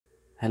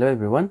Hello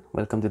everyone,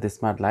 welcome to the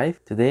Smart Life.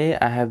 Today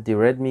I have the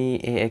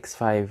Redmi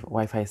AX5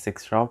 Wi-Fi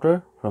 6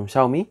 router from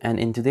Xiaomi, and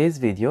in today's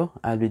video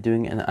I'll be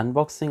doing an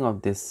unboxing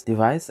of this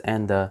device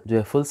and do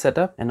a full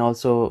setup and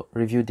also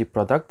review the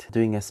product,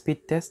 doing a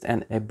speed test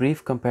and a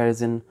brief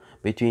comparison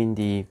between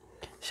the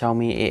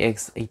Xiaomi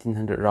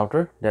AX1800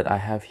 router that I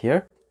have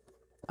here.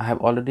 I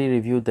have already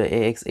reviewed the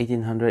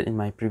AX1800 in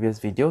my previous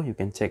video. You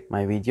can check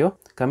my video.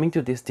 Coming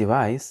to this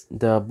device,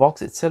 the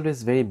box itself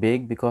is very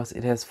big because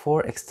it has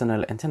 4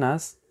 external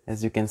antennas,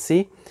 as you can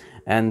see,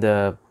 and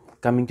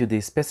coming to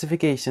the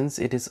specifications,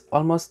 it is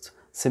almost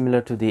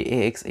similar to the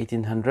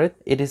AX1800.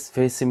 It is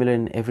very similar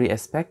in every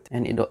aspect,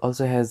 and it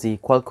also has the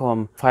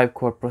Qualcomm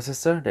 5-core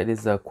processor, that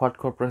is a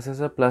quad-core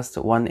processor plus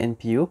 1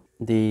 NPU.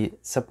 The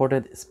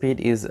supported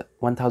speed is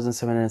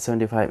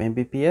 1775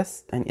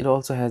 Mbps, and it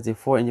also has the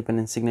 4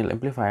 independent signal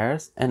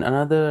amplifiers. And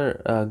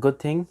another good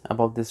thing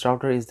about this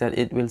router is that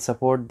it will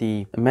support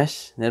the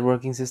mesh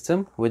networking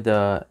system with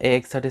the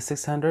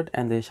AX3600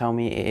 and the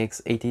Xiaomi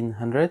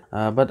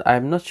AX1800, but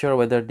I'm not sure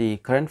whether the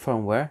current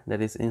firmware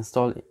that is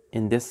installed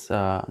in this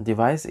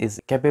device is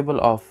capable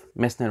of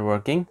mesh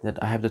networking. That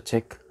I have to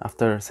check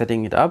after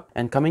setting it up.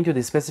 And coming to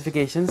the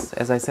specifications,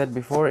 as I said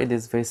before, it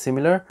is very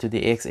similar to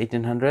the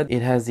AX1800.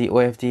 It has the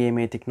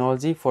OFDMA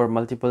technology for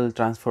multiple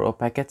transfer of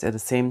packets at the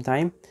same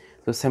time,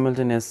 so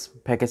simultaneous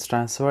package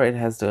transfer. It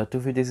has the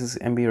 256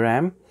 MB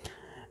RAM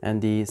and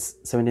the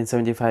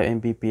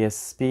 1775 Mbps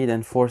speed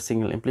and 4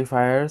 signal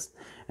amplifiers.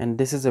 And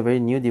this is a very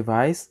new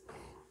device.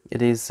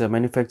 It is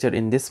manufactured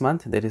in this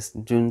month, that is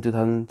June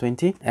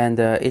 2020, and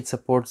it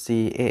supports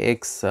the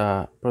AX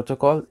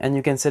protocol, and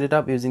you can set it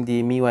up using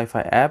the Mi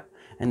Wi-Fi app,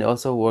 and it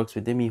also works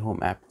with the Mi Home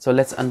app. So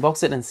let's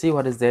unbox it and see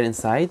what is there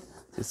inside.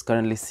 It's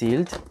currently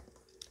sealed.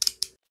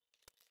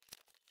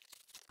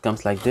 It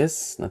comes like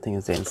this, nothing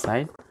is there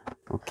inside.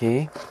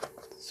 Okay,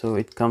 so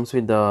it comes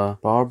with the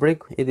power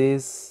brick. It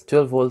is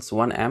 12 volts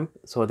 1 amp,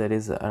 so that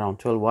is around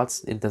 12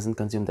 watts. It doesn't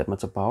consume that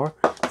much of power,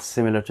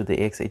 similar to the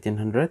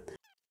AX1800.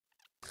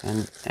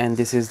 And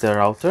this is the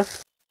router.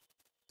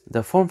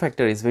 The form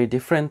factor is very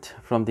different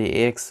from the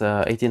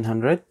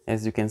AX1800,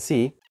 as you can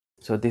see.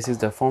 So this is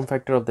the form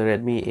factor of the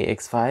Redmi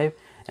AX5,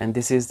 and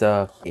this is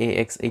the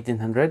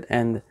AX1800,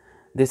 and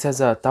this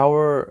has a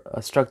tower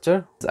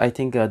structure. I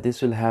think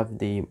this will have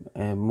the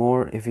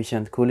more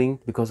efficient cooling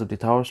because of the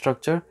tower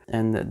structure,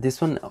 and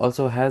this one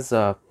also has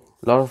a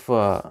lot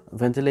of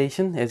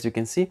ventilation, as you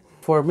can see.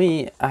 For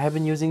me, I have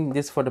been using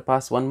this for the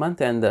past 1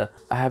 month, and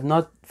I have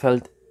not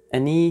felt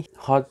any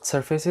hot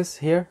surfaces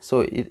here, so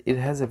it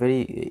has a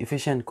very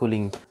efficient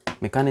cooling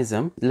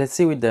mechanism. Let's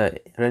see with the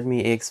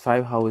Redmi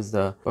AX5 how is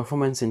the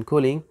performance in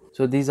cooling.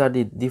 So these are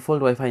the default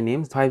Wi-Fi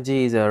names.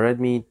 5G is a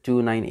Redmi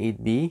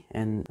 298B,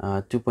 and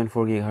 2.4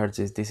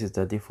 GHz is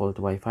the default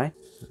Wi-Fi.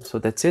 So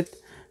that's it.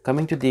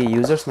 Coming to the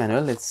user's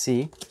manual, let's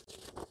see.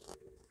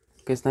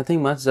 Okay, it's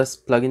nothing much,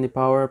 just plug in the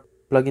power,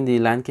 plug in the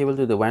LAN cable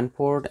to the WAN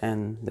port,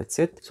 and that's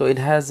it. So it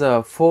has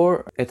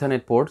 4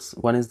 Ethernet ports.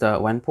 One is the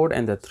WAN port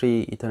and the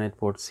 3 Ethernet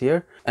ports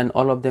here, and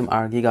all of them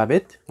are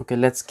gigabit. Okay,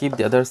 let's keep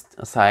the other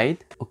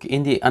aside. Okay,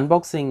 in the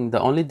unboxing, the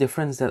only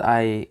difference that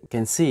I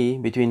can see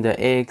between the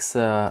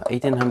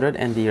AX1800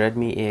 and the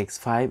Redmi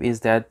AX5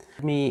 is that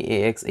Redmi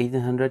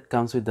AX1800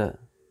 comes with the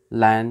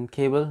LAN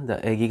cable, the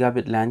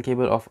gigabit LAN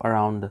cable of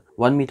around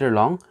 1 meter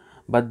long,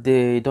 but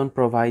they don't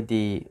provide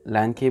the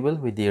LAN cable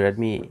with the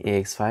Redmi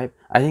AX5.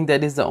 I think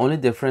that is the only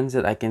difference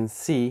that I can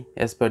see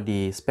as per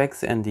the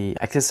specs and the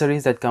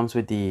accessories that comes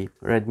with the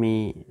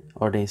Redmi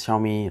or the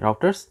Xiaomi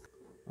routers.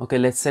 Okay,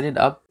 let's set it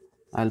up.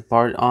 I'll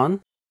power it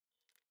on.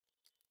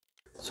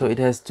 So it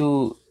has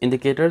 2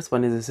 indicators.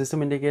 One is the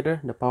system indicator,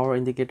 the power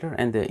indicator,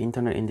 and the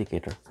internet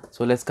indicator.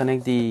 So let's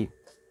connect the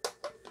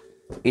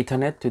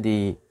Ethernet to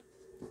the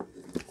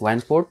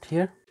WAN port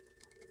here.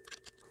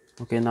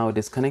 Okay, now it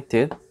is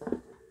connected.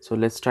 So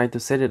let's try to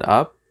set it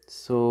up.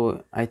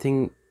 So I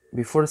think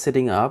before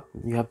setting up,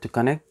 you have to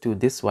connect to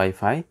this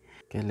Wi-Fi.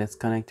 Okay, let's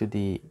connect to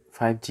the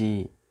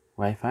 5G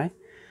Wi-Fi,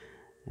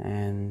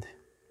 and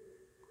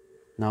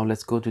now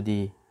let's go to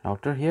the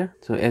router here.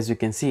 So as you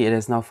can see, it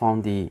has now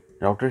found the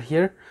router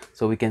here,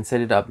 so we can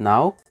set it up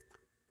now.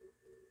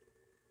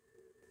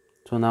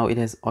 So now it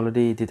has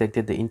already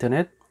detected the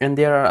internet, and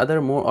there are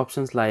other more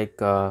options like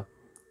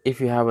if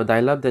you have a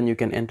dial-up, then you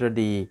can enter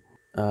the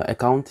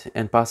account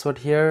and password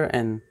here,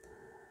 and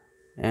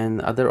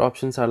other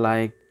options are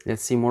like,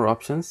 let's see more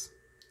options,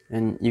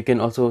 and you can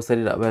also set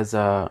it up as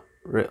a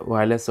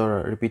wireless or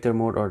a repeater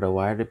mode or the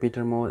wired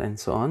repeater mode, and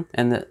so on.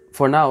 And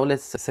for now,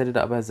 let's set it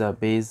up as a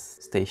base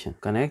station.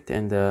 Connect,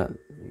 and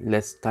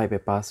let's type a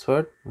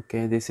password.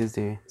 Okay, this is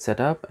the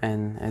setup,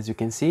 and as you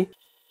can see,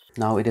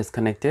 now it is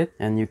connected,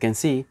 and you can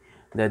see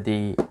that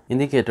the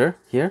indicator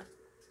here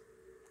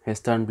has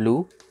turned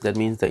blue. That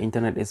means the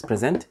internet is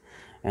present,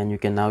 and you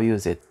can now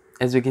use it.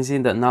 As you can see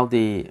that now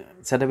the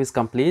setup is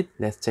complete.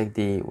 Let's check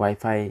the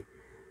Wi-Fi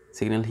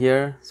signal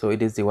here. So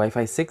it is the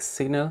Wi-Fi 6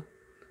 signal,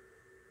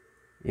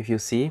 if you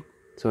see.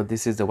 So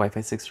this is the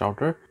Wi-Fi 6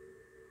 router.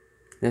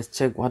 Let's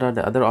check what are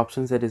the other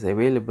options that is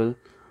available.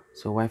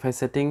 So Wi-Fi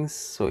settings,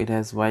 so it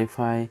has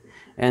Wi-Fi,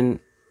 and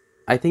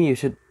I think you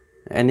should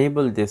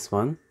enable this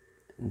one,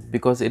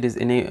 because it is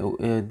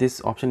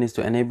this option is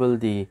to enable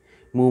the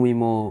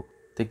MoMeMo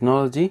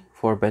technology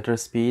for better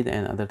speed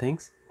and other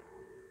things.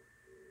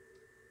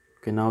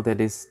 Okay, now that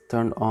is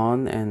turned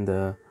on,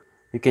 and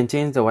you can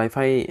change the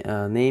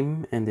Wi-Fi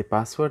name and the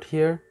password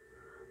here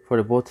for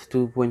the both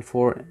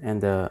 2.4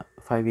 and the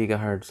 5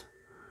 gigahertz,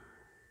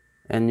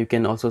 and you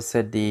can also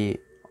set the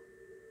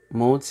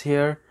modes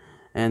here,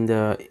 and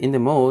in the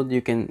mode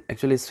you can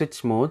actually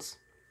switch modes,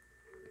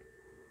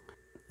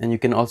 and you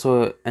can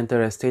also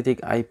enter a static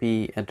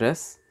IP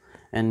address,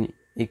 and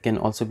it can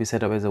also be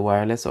set up as a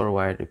wireless or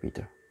wired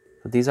repeater.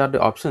 So these are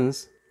the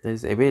options that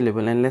is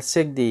available, and let's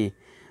check the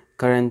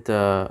current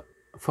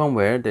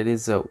firmware, that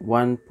is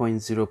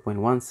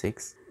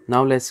 1.0.16.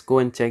 Now let's go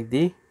and check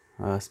the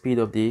speed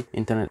of the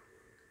internet.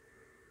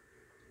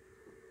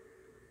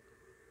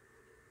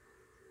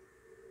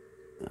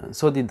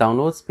 So the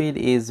download speed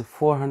is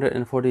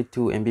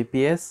 442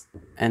 Mbps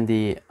and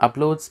the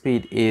upload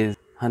speed is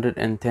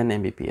 110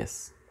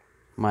 Mbps.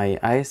 My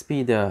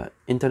ISP, the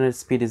internet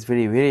speed, is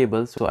very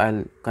variable, so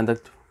I'll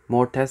conduct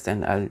more tests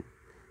and I'll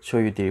show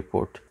you the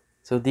report.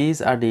 So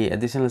these are the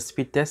additional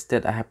speed tests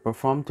that I have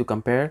performed to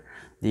compare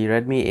the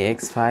Redmi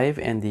AX5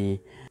 and the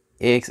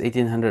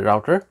AX1800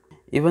 router.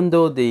 Even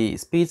though the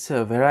speeds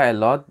vary a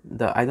lot,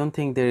 I don't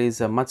think there is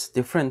much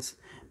difference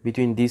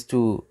between these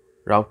two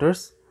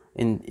routers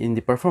in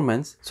the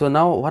performance. So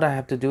now what I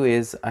have to do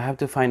is I have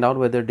to find out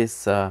whether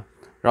this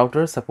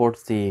router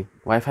supports the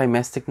Wi-Fi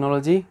mesh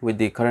technology with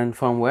the current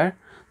firmware.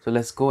 So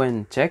let's go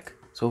and check.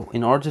 So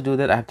in order to do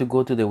that, I have to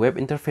go to the web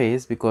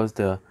interface, because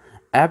the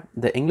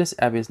English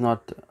app is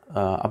not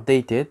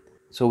updated,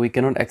 so we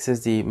cannot access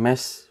the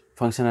mesh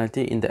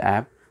functionality in the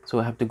app. So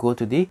I have to go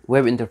to the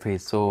web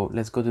interface. So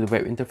let's go to the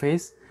web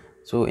interface.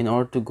 So in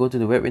order to go to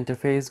the web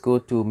interface, go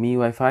to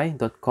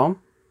miwifi.com.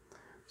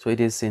 So it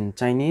is in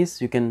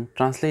Chinese. You can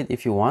translate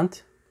if you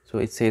want. So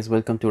it says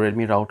welcome to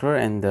Redmi router,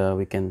 and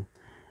we can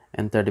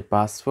enter the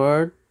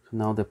password. So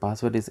now the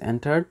password is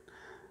entered,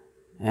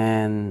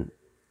 and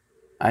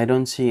I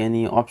don't see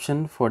any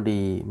option for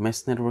the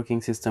mesh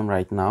networking system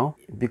right now,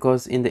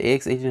 because in the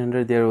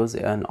AX1800 there was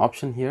an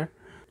option here.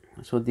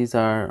 So these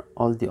are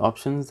all the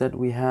options that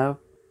we have.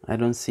 I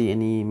don't see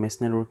any mesh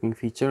networking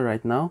feature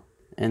right now,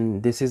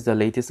 and this is the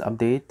latest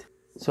update.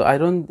 So I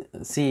don't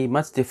see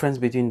much difference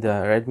between the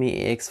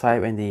Redmi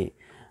AX5 and the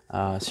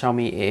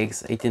Xiaomi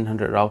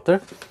AX1800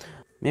 router.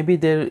 Maybe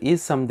there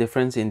is some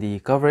difference in the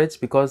coverage,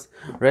 because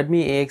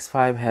Redmi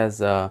AX5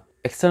 has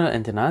external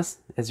antennas,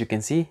 as you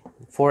can see,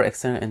 4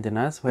 external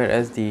antennas,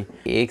 whereas the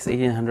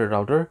AX1800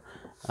 router,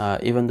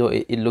 even though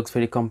it looks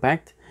very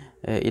compact,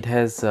 it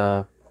has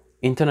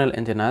internal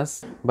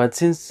antennas. But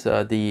since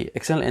the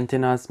external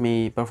antennas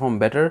may perform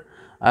better,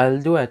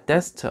 I'll do a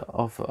test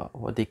of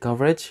the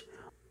coverage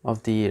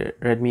of the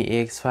Redmi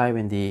AX5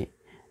 and the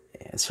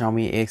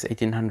Xiaomi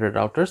AX1800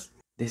 routers.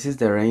 This is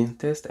the range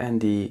test and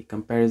the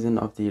comparison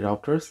of the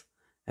routers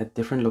at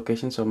different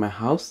locations of my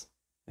house.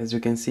 As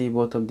you can see,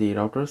 both of the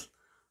routers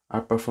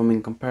are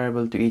performing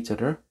comparable to each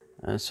other.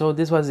 So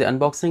this was the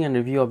unboxing and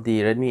review of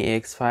the Redmi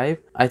AX5.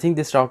 I think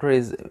this router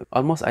is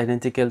almost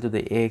identical to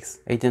the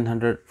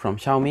AX1800 from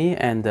Xiaomi,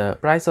 and the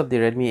price of the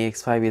Redmi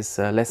AX5 is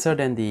lesser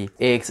than the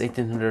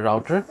AX1800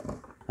 router.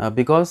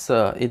 Because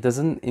it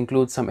doesn't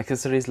include some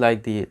accessories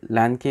like the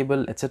LAN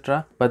cable,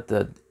 etc., but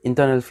the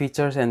internal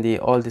features and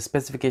all the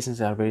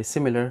specifications are very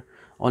similar.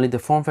 Only the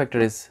form factor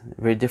is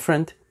very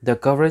different. The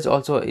coverage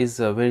also is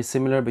very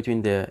similar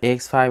between the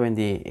AX5 and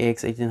the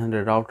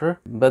AX1800 router,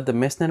 but the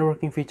mesh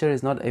networking feature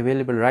is not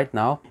available right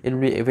now. It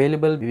will be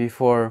available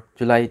before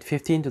July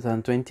 15,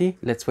 2020.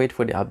 Let's wait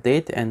for the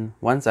update, and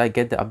once I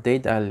get the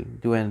update, I'll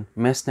do a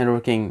mesh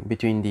networking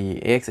between the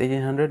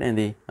AX1800 and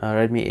the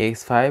Redmi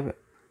AX5.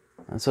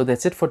 So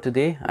that's it for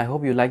today. I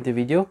hope you liked the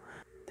video.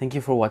 Thank you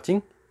for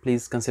watching.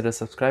 Please consider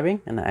subscribing,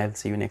 and I'll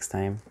see you next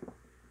time.